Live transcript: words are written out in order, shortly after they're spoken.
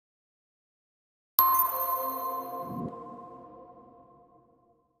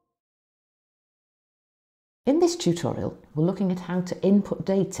In this tutorial, we're looking at how to input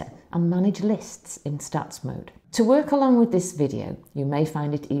data and manage lists in stats mode. To work along with this video, you may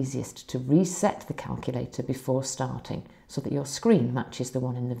find it easiest to reset the calculator before starting so that your screen matches the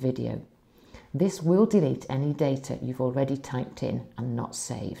one in the video. This will delete any data you've already typed in and not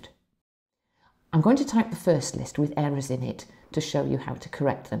saved. I'm going to type the first list with errors in it to show you how to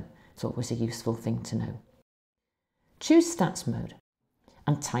correct them. It's always a useful thing to know. Choose Stats mode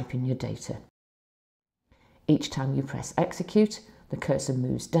and type in your data. Each time you press execute, the cursor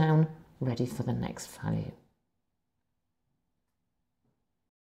moves down, ready for the next value.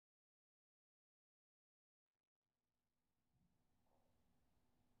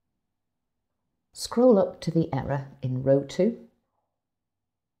 Scroll up to the error in row 2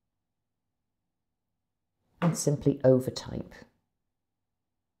 and simply overtype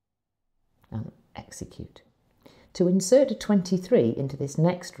and execute. To insert a 23 into this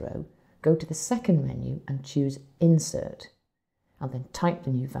next row, go to the second menu and choose Insert, and then type the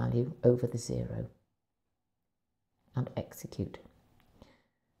new value over the 0 and execute.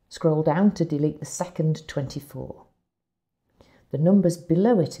 Scroll down to delete the second 24. The numbers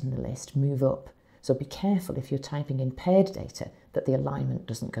below it in the list move up, so be careful if you're typing in paired data that the alignment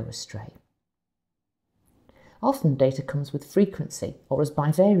doesn't go astray. Often data comes with frequency or as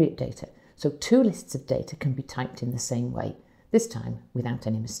bivariate data, so two lists of data can be typed in the same way, this time without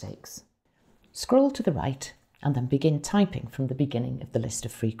any mistakes. Scroll to the right and then begin typing from the beginning of the list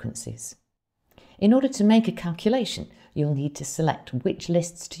of frequencies. In order to make a calculation, you'll need to select which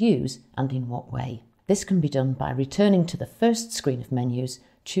lists to use and in what way. This can be done by returning to the first screen of menus,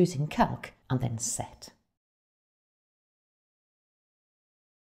 choosing Calc and then Set.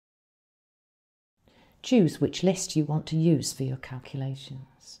 Choose which list you want to use for your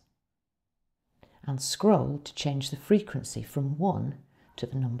calculations and scroll to change the frequency from 1 to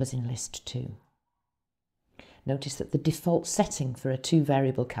the numbers in list 2. Notice that the default setting for a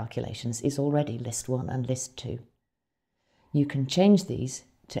two-variable calculations is already list 1 and list 2. You can change these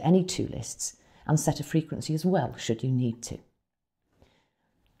to any two lists and set a frequency as well, should you need to.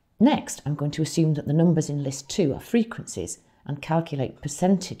 Next, I'm going to assume that the numbers in list 2 are frequencies and calculate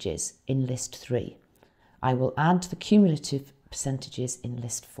percentages in list 3. I will add the cumulative percentages in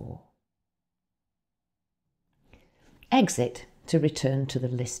list 4. Exit to return to the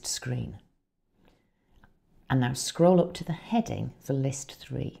list screen. And now scroll up to the heading for list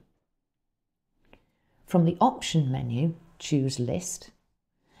 3. From the option menu, choose List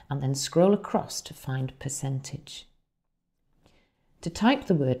and then scroll across to find Percentage. To type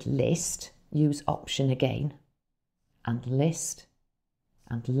the word list, use Option again and List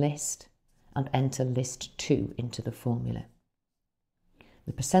and List and enter list 2 into the formula.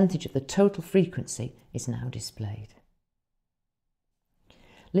 The percentage of the total frequency is now displayed.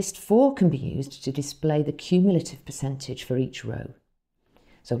 List 4 can be used to display the cumulative percentage for each row.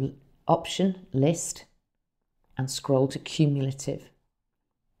 So Option, List, and scroll to Cumulative.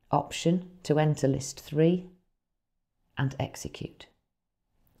 Option to enter list 3 and execute.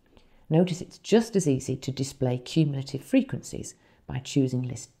 Notice it's just as easy to display cumulative frequencies by choosing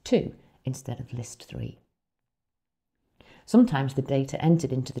list 2 instead of list 3. Sometimes the data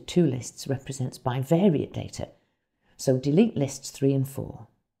entered into the two lists represents bivariate data, so delete lists 3 and 4.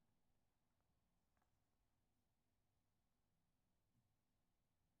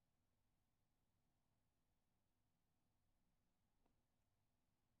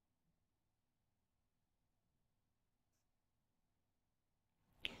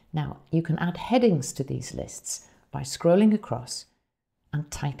 Now, you can add headings to these lists by scrolling across and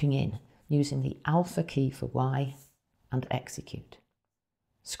typing in using the alpha key for Y and execute.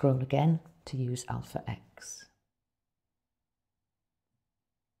 Scroll again to use alpha X.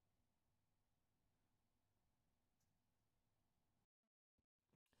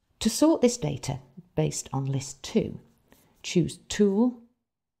 To sort this data based on list 2, choose Tool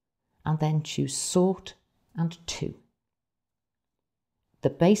and then choose Sort and 2. The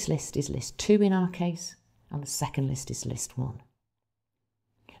base list is list 2 in our case, and the second list is list 1.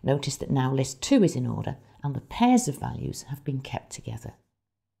 Notice that now list 2 is in order and the pairs of values have been kept together.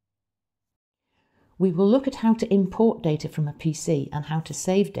 We will look at how to import data from a PC and how to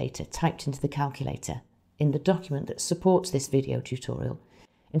save data typed into the calculator in the document that supports this video tutorial.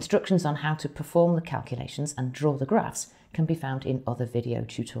 Instructions on how to perform the calculations and draw the graphs can be found in other video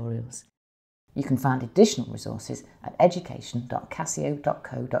tutorials. You can find additional resources at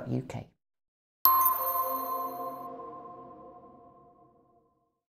education.casio.co.uk.